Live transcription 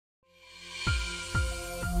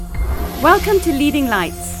Welcome to Leading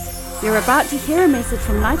Lights. You're about to hear a message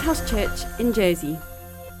from Lighthouse Church in Jersey.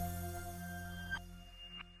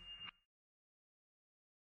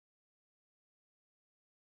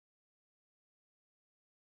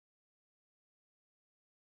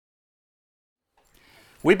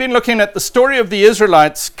 We've been looking at the story of the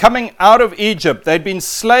Israelites coming out of Egypt. They'd been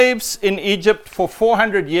slaves in Egypt for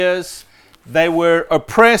 400 years. They were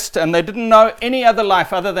oppressed and they didn't know any other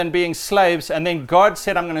life other than being slaves. And then God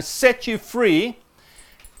said, I'm going to set you free.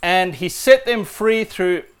 And he set them free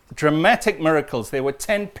through dramatic miracles. There were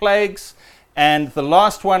 10 plagues. And the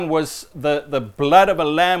last one was the blood of a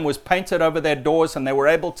lamb was painted over their doors, and they were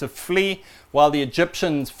able to flee while the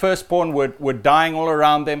Egyptians' firstborn were dying all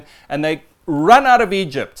around them. And they run out of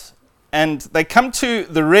Egypt, and they come to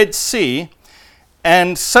the Red Sea,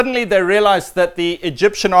 and suddenly they realize that the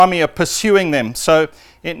Egyptian army are pursuing them. So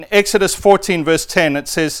in Exodus 14 verse 10 it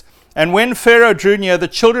says, "And when Pharaoh drew near, the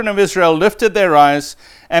children of Israel lifted their eyes,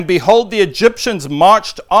 and behold, the Egyptians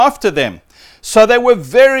marched after them. So they were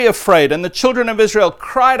very afraid, and the children of Israel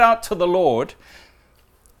cried out to the Lord.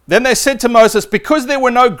 Then they said to Moses, because there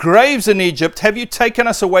were no graves in Egypt, have you taken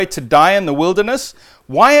us away to die in the wilderness?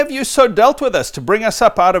 Why have you so dealt with us to bring us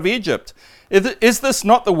up out of Egypt? Is this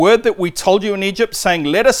not the word that we told you in Egypt, saying,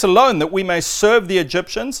 let us alone that we may serve the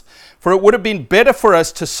Egyptians? For it would have been better for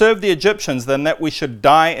us to serve the Egyptians than that we should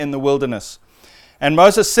die in the wilderness. And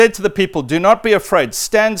Moses said to the people, do not be afraid,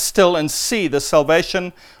 stand still and see the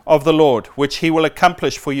salvation of the Lord, which he will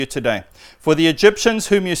accomplish for you today. For the Egyptians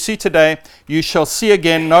whom you see today, you shall see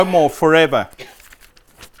again no more forever.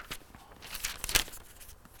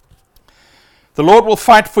 The Lord will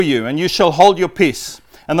fight for you, and you shall hold your peace.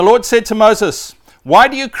 And the Lord said to Moses, why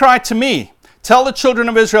do you cry to me? Tell the children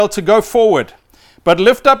of Israel to go forward. But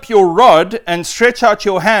lift up your rod and stretch out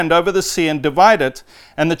your hand over the sea and divide it,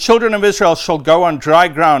 and the children of Israel shall go on dry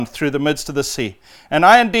ground through the midst of the sea. And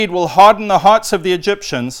I indeed will harden the hearts of the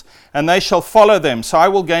Egyptians, and they shall follow them. So I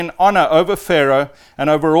will gain honor over Pharaoh and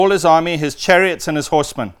over all his army, his chariots and his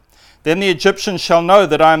horsemen. Then the Egyptians shall know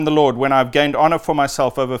that I am the Lord, when I have gained honor for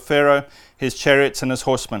myself over Pharaoh, his chariots and his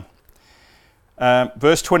horsemen.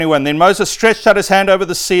 Verse 21, then Moses stretched out his hand over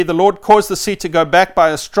the sea. The Lord caused the sea to go back by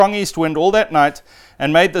a strong east wind all that night,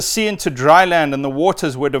 and made the sea into dry land, and the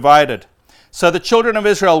waters were divided. So the children of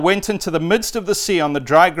Israel went into the midst of the sea on the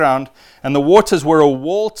dry ground, and the waters were a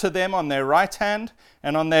wall to them on their right hand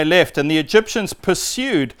and on their left. And the Egyptians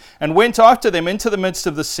pursued and went after them into the midst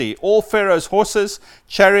of the sea, all Pharaoh's horses,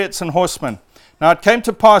 chariots, and horsemen. Now it came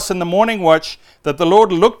to pass in the morning watch that the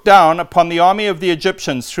Lord looked down upon the army of the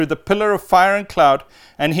Egyptians through the pillar of fire and cloud,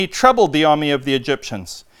 and he troubled the army of the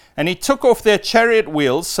Egyptians. And he took off their chariot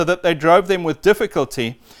wheels, so that they drove them with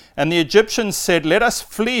difficulty. And the Egyptians said, let us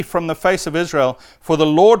flee from the face of Israel, for the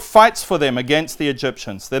Lord fights for them against the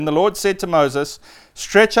Egyptians. Then the Lord said to Moses,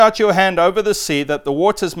 stretch out your hand over the sea, that the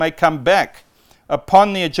waters may come back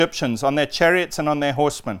upon the Egyptians, on their chariots and on their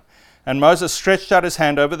horsemen. And Moses stretched out his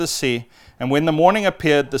hand over the sea, and when the morning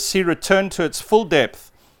appeared, the sea returned to its full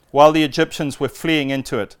depth, while the Egyptians were fleeing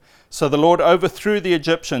into it. So the Lord overthrew the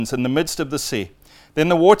Egyptians in the midst of the sea. Then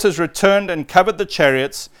the waters returned and covered the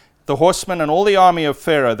chariots, the horsemen, and all the army of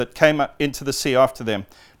Pharaoh that came into the sea after them.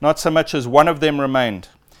 Not so much as one of them remained.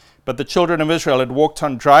 But the children of Israel had walked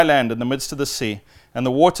on dry land in the midst of the sea, and the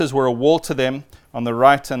waters were a wall to them on the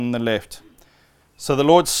right and the left. So the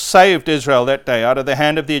Lord saved Israel that day out of the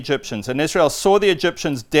hand of the Egyptians. And Israel saw the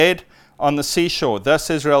Egyptians dead on the seashore.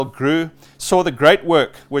 Thus Israel saw the great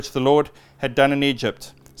work which the Lord had done in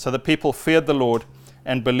Egypt. So the people feared the Lord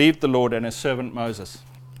and believed the Lord and his servant Moses.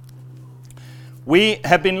 We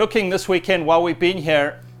have been looking this weekend while we've been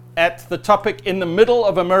here at the topic in the middle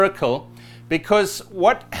of a miracle, because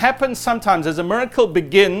what happens sometimes as a miracle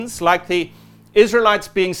begins, like the Israelites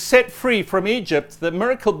being set free from Egypt, the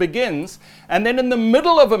miracle begins, and then in the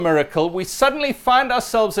middle of a miracle, we suddenly find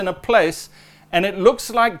ourselves in a place and it looks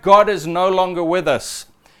like God is no longer with us.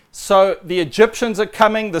 So the Egyptians are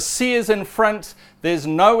coming, the sea is in front, there's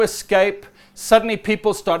no escape. Suddenly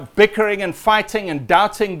people start bickering and fighting and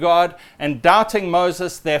doubting God and doubting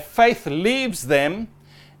Moses. Their faith leaves them,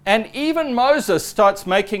 and even Moses starts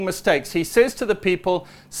making mistakes. He says to the people,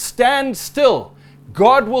 stand still.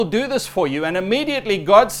 God will do this for you. And immediately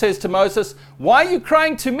God says to Moses, why are you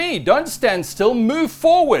crying to me? Don't stand still, move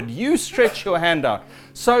forward. You stretch your hand out.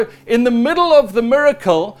 So in the middle of the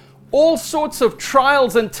miracle, all sorts of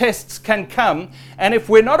trials and tests can come. And if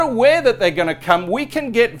we're not aware that they're going to come, we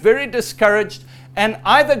can get very discouraged and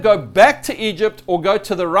either go back to Egypt or go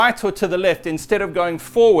to the right or to the left instead of going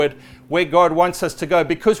forward where God wants us to go,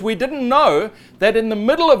 because we didn't know that in the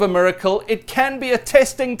middle of a miracle, it can be a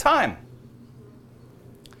testing time.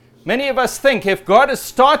 Many of us think if God has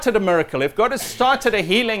started a miracle, if God has started a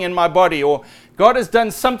healing in my body, or God has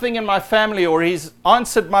done something in my family, or He's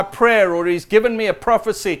answered my prayer, or He's given me a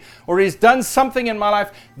prophecy, or He's done something in my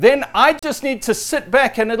life, then I just need to sit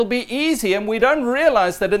back and it'll be easy. And we don't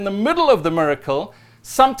realize that in the middle of the miracle,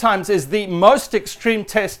 sometimes is the most extreme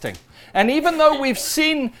testing. And even though we've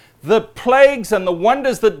seen the plagues and the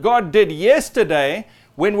wonders that God did yesterday,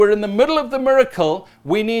 when we're in the middle of the miracle,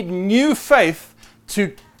 we need new faith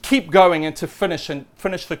to keep going and to finish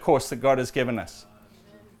the course that God has given us.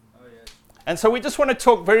 And so we just want to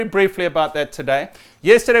talk very briefly about that today.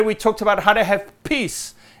 Yesterday we talked about how to have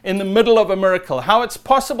peace in the middle of a miracle, how it's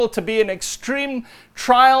possible to be in extreme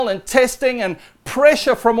trial and testing and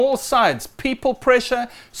pressure from all sides, people pressure,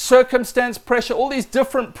 circumstance pressure, all these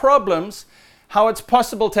different problems, how it's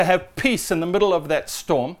possible to have peace in the middle of that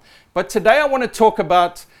storm. But today I want to talk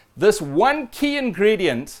about this one key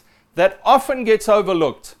ingredient that often gets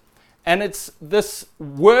overlooked. And it's this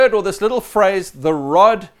word or this little phrase, the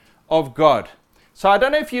rod of God. So I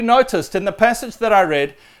don't know if you noticed in the passage that I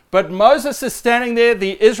read, but Moses is standing there.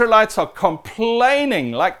 The Israelites are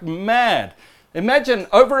complaining like mad. Imagine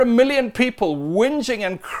over 1 million people whinging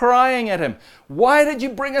and crying at him. Why did you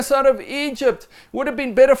bring us out of Egypt? Would have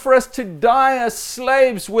been better for us to die as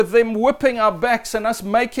slaves with them whipping our backs and us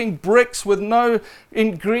making bricks with no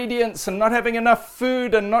ingredients and not having enough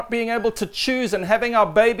food and not being able to choose and having our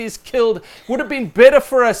babies killed. Would have been better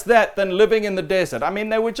for us that than living in the desert. I mean,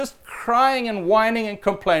 they were just crying and whining and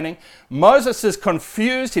complaining. Moses is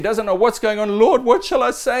confused. He doesn't know what's going on. Lord, what shall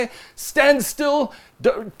I say? Stand still.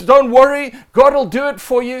 Don't worry, God will do it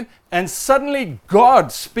for you. And suddenly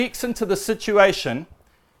God speaks into the situation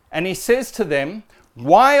and He says to them,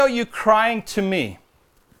 why are you crying to me?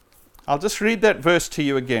 I'll just read that verse to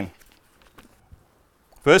you again.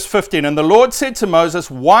 Verse 15, and the Lord said to Moses,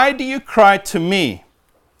 why do you cry to me?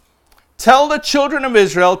 Tell the children of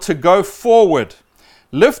Israel to go forward.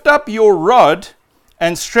 Lift up your rod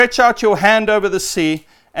and stretch out your hand over the sea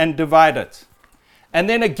and divide it. And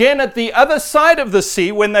then again at the other side of the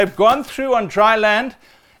sea, when they've gone through on dry land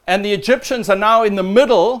and the Egyptians are now in the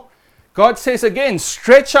middle, God says again,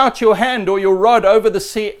 stretch out your hand or your rod over the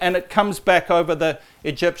sea, and it comes back over the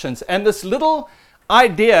Egyptians. And this little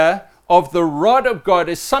idea of the rod of God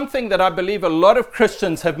is something that I believe a lot of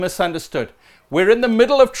Christians have misunderstood. We're in the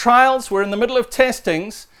middle of trials, we're in the middle of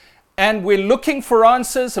testings, and we're looking for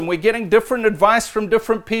answers and we're getting different advice from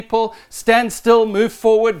different people. Stand still, move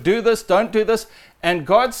forward, do this, don't do this. And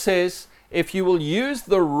God says, if you will use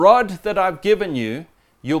the rod that I've given you,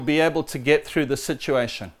 you'll be able to get through the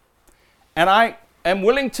situation. And I am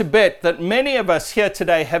willing to bet that many of us here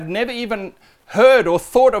today have never even heard or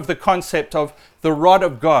thought of the concept of the rod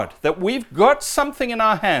of God, that we've got something in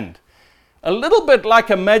our hand, a little bit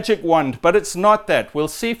like a magic wand, but it's not that. We'll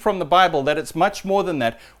see from the Bible that it's much more than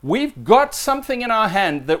that. We've got something in our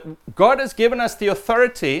hand that God has given us the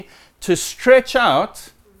authority to stretch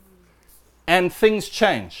out and things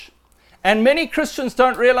change. And many Christians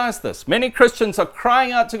don't realize this. Many Christians are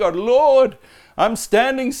crying out to God, Lord, I'm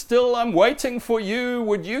standing still, I'm waiting for you,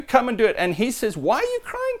 would you come and do it? And He says, why are you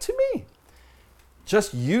crying to me?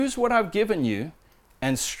 Just use what I've given you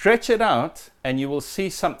and stretch it out and you will see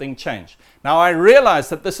something change. Now I realize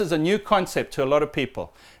that this is a new concept to a lot of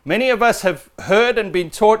people. Many of us have heard and been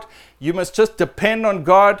taught you must just depend on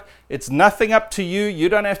God. It's nothing up to you. You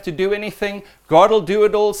don't have to do anything. God will do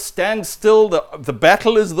it all. Stand still. The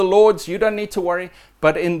battle is the Lord's. You don't need to worry.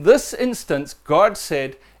 But in this instance, God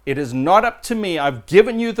said, it is not up to me. I've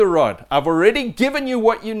given you the rod. I've already given you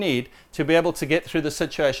what you need to be able to get through the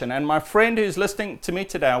situation. And my friend who's listening to me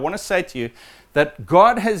today, I want to say to you that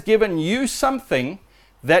God has given you something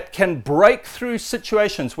that can break through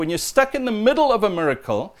situations. When you're stuck in the middle of a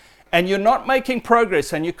miracle and you're not making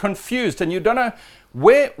progress and you're confused and you don't know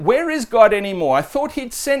where is God anymore? I thought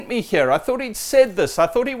He'd sent me here. I thought He'd said this. I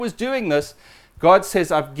thought He was doing this. God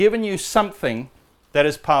says, I've given you something that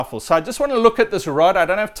is powerful. So I just want to look at this rod. I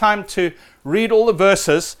don't have time to read all the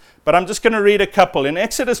verses, but I'm just going to read a couple. In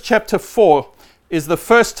Exodus chapter 4 is the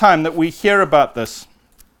first time that we hear about this.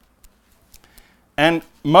 And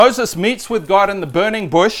Moses meets with God in the burning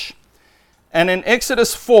bush. And in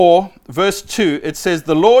Exodus 4, verse 2, it says,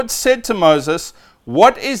 the Lord said to Moses,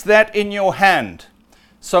 what is that in your hand?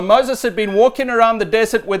 So Moses had been walking around the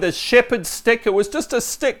desert with a shepherd's stick. It was just a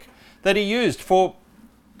stick that he used for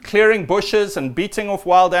clearing bushes and beating off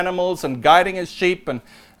wild animals and guiding his sheep. And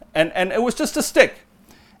it was just a stick.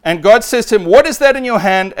 And God says to him, what is that in your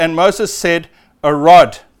hand? And Moses said, a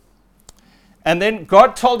rod. And then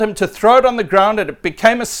God told him to throw it on the ground, and it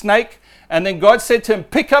became a snake. And then God said to him,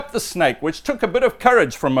 pick up the snake, which took a bit of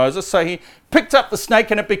courage from Moses. So he picked up the snake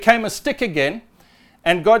and it became a stick again.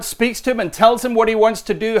 And God speaks to him and tells him what he wants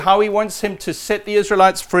to do, how he wants him to set the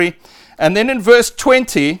Israelites free. And then in verse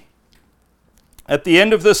 20, at the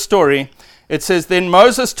end of this story, it says, then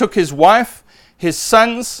Moses took his wife, his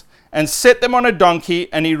sons, and set them on a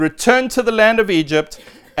donkey, and he returned to the land of Egypt,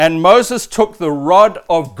 and Moses took the rod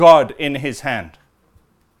of God in his hand.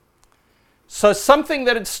 So something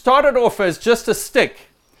that had started off as just a stick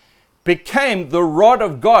became the rod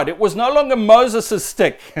of God. It was no longer Moses'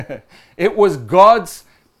 stick. It was God's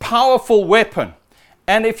powerful weapon.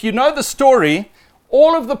 And if you know the story,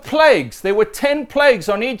 all of the plagues, there were 10 plagues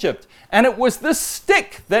on Egypt, and it was this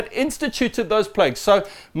stick that instituted those plagues. So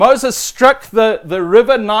Moses struck the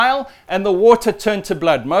river Nile, and the water turned to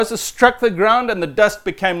blood. Moses struck the ground, and the dust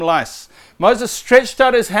became lice. Moses stretched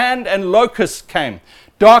out his hand, and locusts came.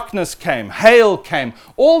 Darkness came, hail came.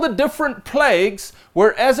 All the different plagues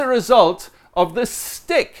were as a result of this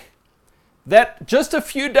stick that just a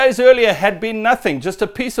few days earlier had been nothing, just a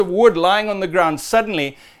piece of wood lying on the ground.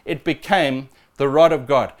 Suddenly it became the rod of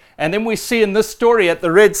God. And then we see in this story at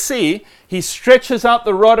the Red Sea, he stretches out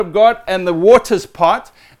the rod of God and the waters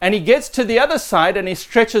part, and he gets to the other side and he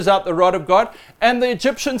stretches out the rod of God, and the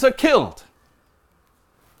Egyptians are killed.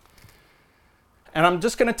 And I'm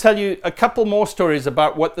just going to tell you a couple more stories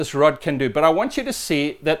about what this rod can do. But I want you to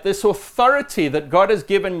see that this authority that God has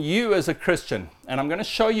given you as a Christian, and I'm going to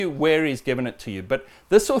show you where he's given it to you, but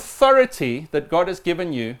this authority that God has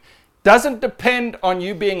given you doesn't depend on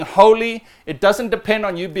you being holy. It doesn't depend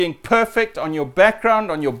on you being perfect, on your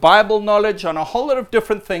background, on your Bible knowledge, on a whole lot of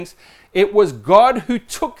different things. It was God who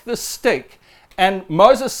took the stick, and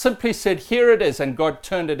Moses simply said, here it is, and God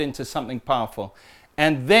turned it into something powerful.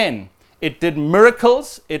 And then it did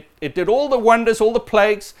miracles, it did all the wonders, all the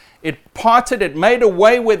plagues, it parted, it made a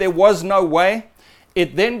way where there was no way.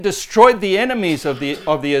 It then destroyed the enemies of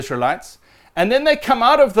the Israelites. And then they come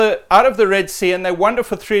out of the Red Sea and they wander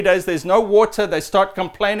for 3 days. There's no water. They start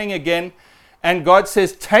complaining again. And God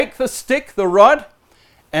says, take the stick, the rod,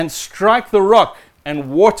 and strike the rock,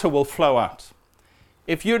 and water will flow out.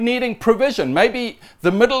 If you're needing provision, maybe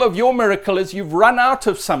the middle of your miracle is you've run out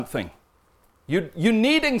of something. You're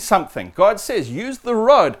needing something. God says, use the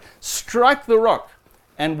rod, strike the rock,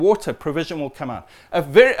 and water, provision will come out.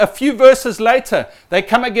 A few verses later, they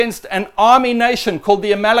come against an army nation called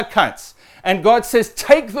the Amalekites. And God says,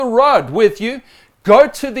 take the rod with you, go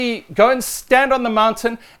and stand on the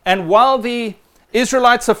mountain. And while the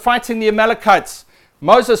Israelites are fighting the Amalekites,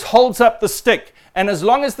 Moses holds up the stick. And as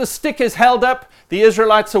long as the stick is held up, the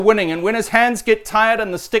Israelites are winning. And when his hands get tired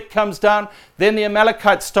and the stick comes down, then the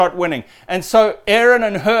Amalekites start winning. And so Aaron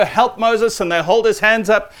and Hur help Moses and they hold his hands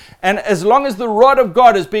up. And as long as the rod of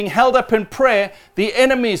God is being held up in prayer, the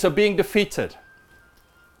enemies are being defeated.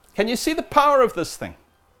 Can you see the power of this thing?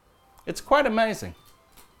 It's quite amazing.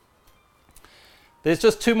 There's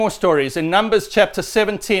just two more stories. In Numbers chapter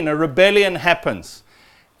 17, a rebellion happens.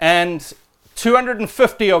 And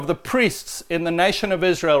 250 of the priests in the nation of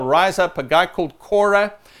Israel rise up. A guy called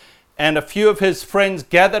Korah and a few of his friends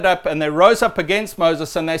gathered up, and they rose up against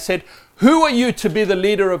Moses and they said, who are you to be the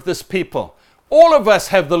leader of this people? All of us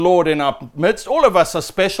have the Lord in our midst. All of us are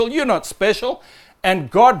special. You're not special.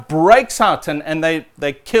 And God breaks out and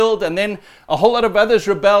they killed, and then a whole lot of others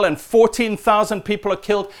rebel, and 14,000 people are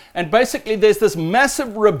killed. And basically there's this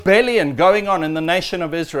massive rebellion going on in the nation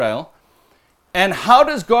of Israel. And how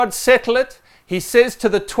does God settle it? He says to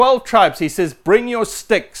the 12 tribes, he says, bring your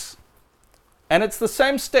sticks. And it's the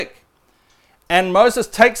same stick. And Moses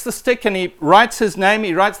takes the stick and he writes his name.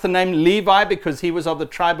 He writes the name Levi because he was of the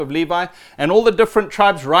tribe of Levi. And all the different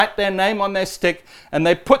tribes write their name on their stick. And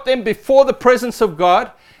they put them before the presence of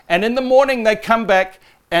God. And in the morning they come back,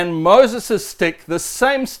 and Moses' stick, the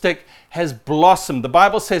same stick, has blossomed. The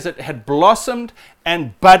Bible says it had blossomed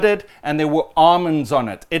and budded, and there were almonds on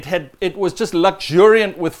it. It was just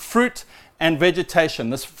luxuriant with fruit and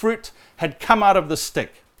vegetation. This fruit had come out of the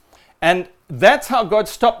stick. And that's how God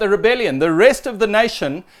stopped the rebellion. The rest of the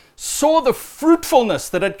nation saw the fruitfulness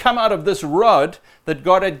that had come out of this rod that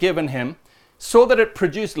God had given him, saw that it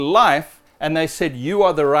produced life, and they said, you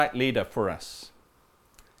are the right leader for us.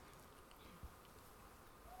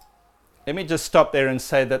 Let me just stop there and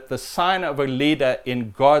say that the sign of a leader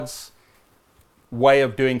in God's way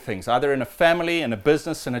of doing things, either in a family, in a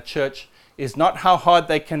business, in a church, is not how hard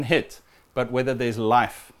they can hit, but whether there's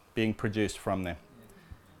life being produced from them.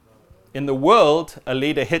 In the world, a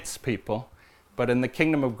leader hits people, but in the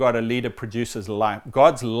kingdom of God, a leader produces life.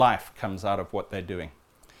 God's life comes out of what they're doing.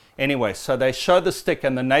 Anyway, so they show the stick,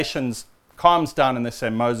 and the nation calms down, and they say,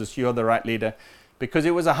 Moses, you're the right leader. because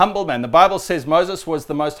he was a humble man. The Bible says Moses was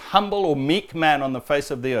the most humble or meek man on the face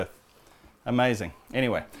of the earth. Amazing.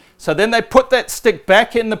 Anyway, so then they put that stick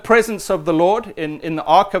back in the presence of the Lord in the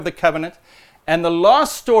Ark of the Covenant. And the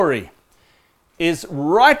last story is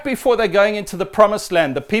right before they're going into the promised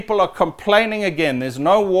land. The people are complaining again. There's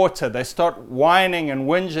no water. They start whining and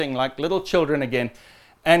whinging like little children again.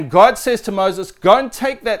 And God says to Moses, go and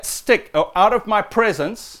take that stick out of my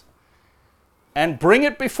presence and bring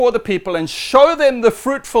it before the people and show them the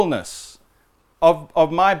fruitfulness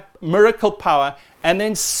of my miracle power, and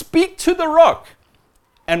then speak to the rock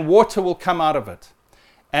and water will come out of it.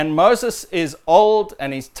 And Moses is old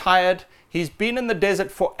and he's tired. He's been in the desert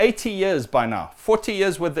for 80 years by now, 40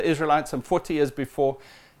 years with the Israelites and 40 years before.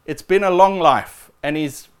 It's been a long life and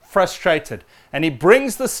he's frustrated. And he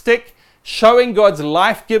brings the stick, showing God's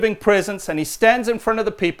life-giving presence, and he stands in front of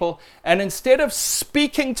the people, and instead of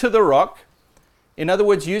speaking to the rock, in other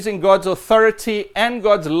words, using God's authority and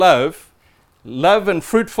God's love and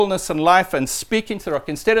fruitfulness and life and speaking to the rock,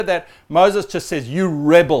 instead of that, Moses just says, you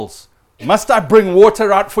rebels, must I bring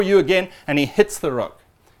water out for you again? And he hits the rock.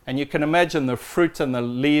 And you can imagine the fruit and the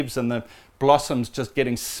leaves and the blossoms just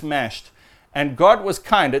getting smashed. And God was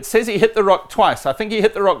kind. It says he hit the rock twice. I think he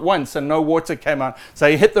hit the rock once and no water came out.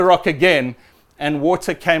 So he hit the rock again and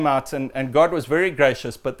water came out. And God was very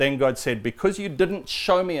gracious. But then God said, because you didn't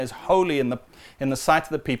show me as holy in the sight of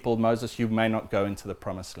the people, Moses, you may not go into the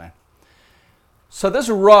promised land. So this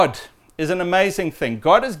rod is an amazing thing.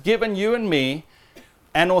 God has given you and me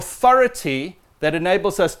an authority that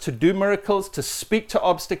enables us to do miracles, to speak to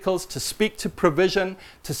obstacles, to speak to provision,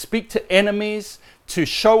 to speak to enemies, to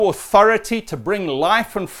show authority, to bring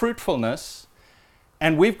life and fruitfulness.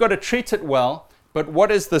 And we've got to treat it well. But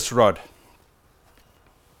what is this rod?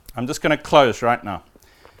 I'm just going to close right now.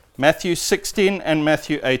 Matthew 16 and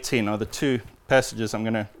Matthew 18 are the two passages I'm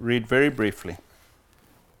going to read very briefly.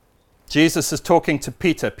 Jesus is talking to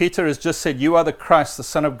Peter. Peter has just said, you are the Christ, the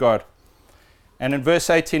Son of God. And in verse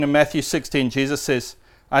 18 of Matthew 16, Jesus says,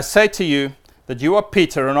 I say to you that you are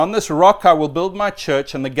Peter, and on this rock I will build my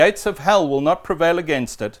church, and the gates of hell will not prevail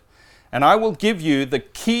against it. And I will give you the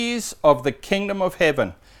keys of the kingdom of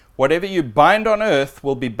heaven. Whatever you bind on earth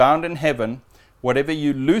will be bound in heaven. Whatever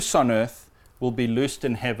you loose on earth will be loosed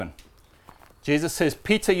in heaven. Jesus says,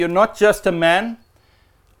 Peter, you're not just a man.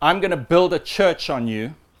 I'm going to build a church on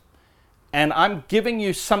you. And I'm giving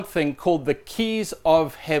you something called the keys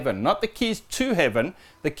of heaven. Not the keys to heaven,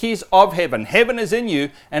 the keys of heaven. Heaven is in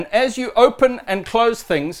you, and as you open and close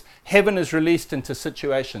things, heaven is released into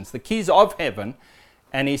situations. The keys of heaven,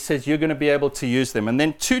 and he says you're going to be able to use them. And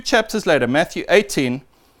then 2 chapters later, Matthew 18,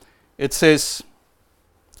 it says,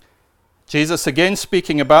 Jesus again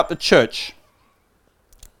speaking about the church.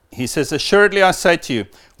 He says, assuredly I say to you,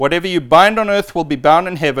 whatever you bind on earth will be bound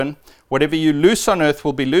in heaven. Whatever you loose on earth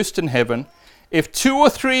will be loosed in heaven. If 2 or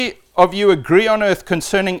 3 of you agree on earth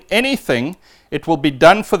concerning anything, it will be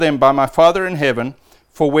done for them by my Father in heaven.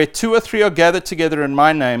 For where 2 or 3 are gathered together in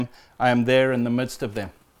my name, I am there in the midst of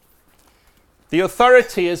them. The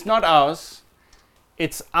authority is not ours.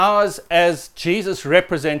 It's ours as Jesus'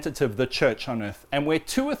 representative, the church on earth. And where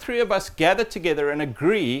 2 or 3 of us gather together and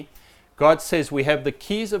agree, God says we have the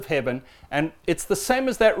keys of heaven. And it's the same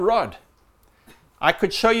as that rod. I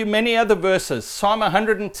could show you many other verses. Psalm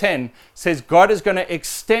 110 says God is going to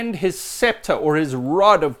extend his scepter or his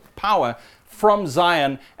rod of power from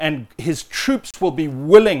Zion, and his troops will be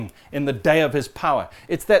willing in the day of his power.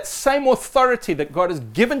 It's that same authority that God has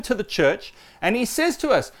given to the church, and he says to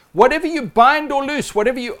us, whatever you bind or loose,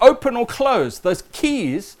 whatever you open or close, those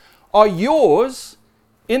keys are yours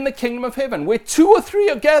in the kingdom of heaven. Where 2 or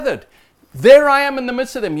 3 are gathered, there I am in the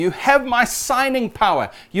midst of them. You have my signing power.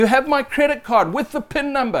 You have my credit card with the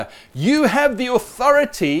PIN number. You have the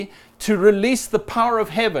authority to release the power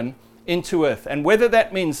of heaven into earth. And whether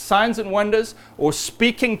that means signs and wonders, or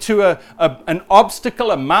speaking to an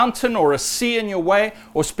obstacle, a mountain or a sea in your way,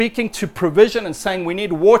 or speaking to provision and saying we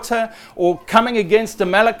need water, or coming against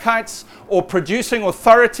Amalekites, or producing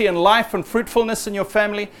authority and life and fruitfulness in your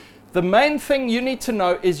family, the main thing you need to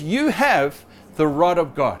know is you have the rod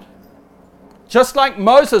of God. Just like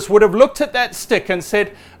Moses would have looked at that stick and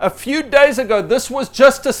said, a few days ago this was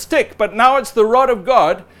just a stick, but now it's the rod of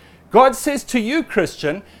God. God says to you,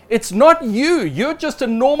 Christian, it's not you. You're just a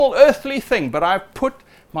normal earthly thing, but I've put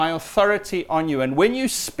my authority on you. And when you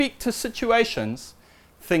speak to situations,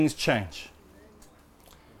 things change.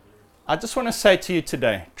 I just want to say to you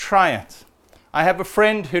today, try it. I have a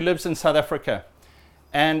friend who lives in South Africa,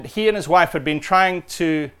 and he and his wife had been trying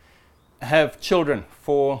to have children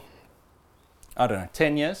for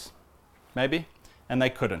 10 years, maybe, and they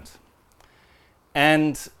couldn't.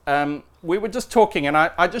 And we were just talking, and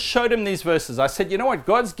I just showed him these verses. I said, you know what?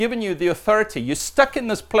 God's given you the authority. You're stuck in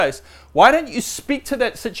this place. Why don't you speak to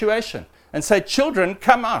that situation and say, children,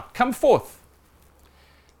 come out, come forth?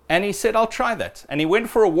 And he said, I'll try that. And he went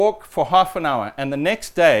for a walk for half an hour. And the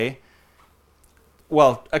next day,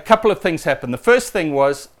 well, a couple of things happened. The first thing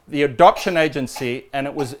was the adoption agency, and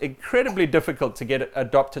it was incredibly difficult to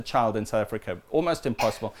adopt a child in South Africa, almost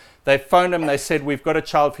impossible. They phoned him, they said, we've got a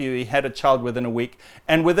child for you. He had a child within a week.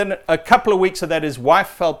 And within a couple of weeks of that, his wife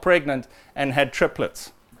fell pregnant and had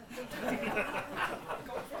triplets.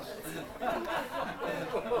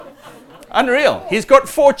 Unreal. He's got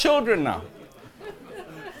 4 children now.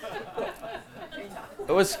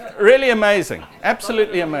 It was really amazing,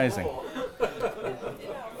 absolutely amazing.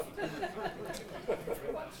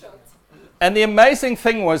 And the amazing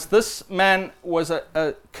thing was, this man was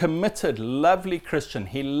a committed, lovely Christian.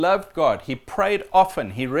 He loved God. He prayed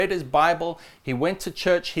often. He read his Bible. He went to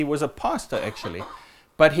church. He was a pastor, actually.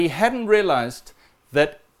 But he hadn't realized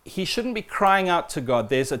that he shouldn't be crying out to God.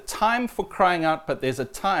 There's a time for crying out, but there's a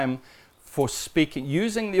time for speaking,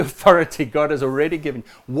 using the authority God has already given.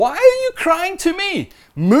 Why are you crying to me?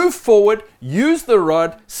 Move forward, use the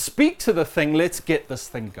rod, speak to the thing. Let's get this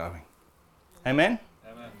thing going. Amen?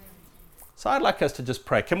 So I'd like us to just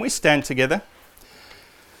pray. Can we stand together?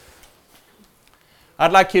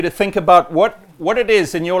 I'd like you to think about what it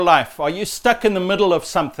is in your life. Are you stuck in the middle of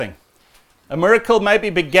something? A miracle maybe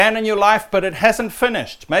began in your life, but it hasn't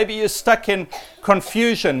finished. Maybe you're stuck in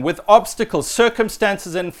confusion with obstacles,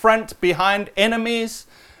 circumstances in front, behind, enemies,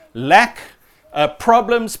 lack,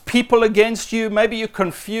 problems, people against you. Maybe you're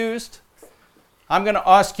confused. I'm going to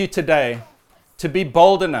ask you today to be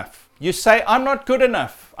bold enough. You say, I'm not good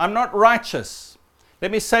enough. I'm not righteous.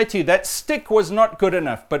 Let me say to you, that stick was not good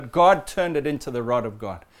enough, but God turned it into the rod of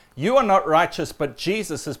God. You are not righteous, but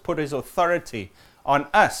Jesus has put his authority on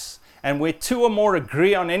us. And where 2 or more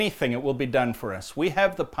agree on anything, it will be done for us. We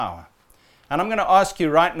have the power. And I'm going to ask you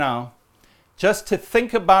right now just to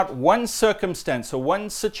think about one circumstance or one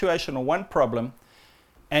situation or one problem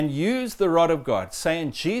and use the rod of God. Say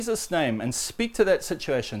in Jesus' name and speak to that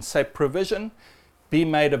situation. Say provision, be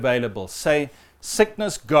made available. Say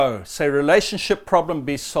sickness, go. Say relationship problem,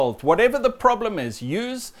 be solved. Whatever the problem is,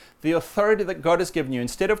 use the authority that God has given you.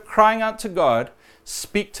 Instead of crying out to God,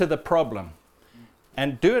 speak to the problem.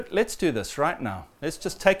 And do it. Let's do this right now. Let's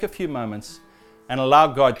just take a few moments and allow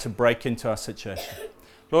God to break into our situation.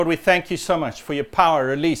 Lord, we thank you so much for your power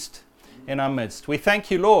released in our midst. We thank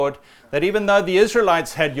you, Lord, that even though the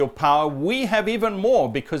Israelites had your power, we have even more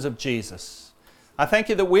because of Jesus. I thank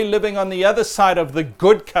you that we're living on the other side of the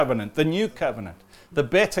good covenant, the new covenant, the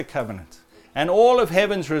better covenant, and all of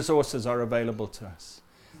heaven's resources are available to us.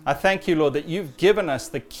 I thank you, Lord, that you've given us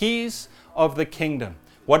the keys of the kingdom.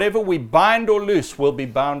 Whatever we bind or loose will be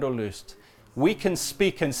bound or loosed. We can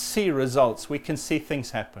speak and see results. We can see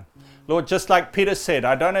things happen. Lord, just like Peter said,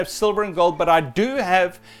 I don't have silver and gold, but I do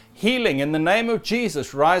have healing. In the name of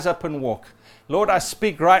Jesus, rise up and walk. Lord, I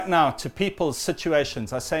speak right now to people's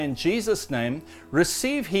situations. I say in Jesus' name,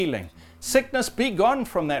 receive healing. Sickness be gone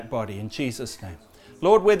from that body in Jesus' name.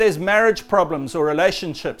 Lord, where there's marriage problems or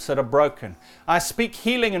relationships that are broken, I speak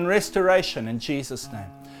healing and restoration in Jesus' name.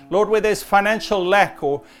 Lord, where there's financial lack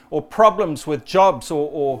or problems with jobs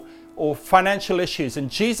or financial issues, in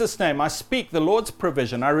Jesus' name, I speak the Lord's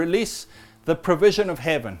provision. I release the provision of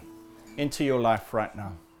heaven into your life right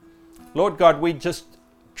now. Lord God, we just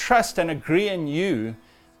trust and agree in you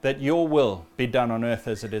that your will be done on earth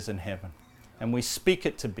as it is in heaven. And we speak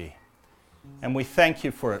it to be. And we thank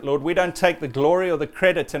you for it. Lord, we don't take the glory or the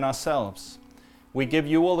credit in ourselves. We give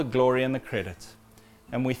you all the glory and the credit.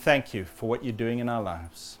 And we thank you for what you're doing in our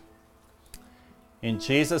lives. In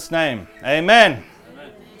Jesus' name, amen.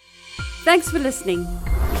 Thanks for listening.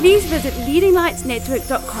 Please visit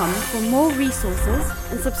leadinglightsnetwork.com for more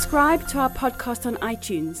resources and subscribe to our podcast on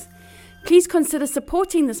iTunes. Please consider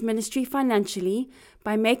supporting this ministry financially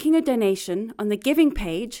by making a donation on the giving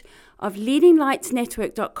page of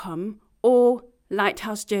leadinglightsnetwork.com or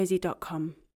lighthousejersey.com.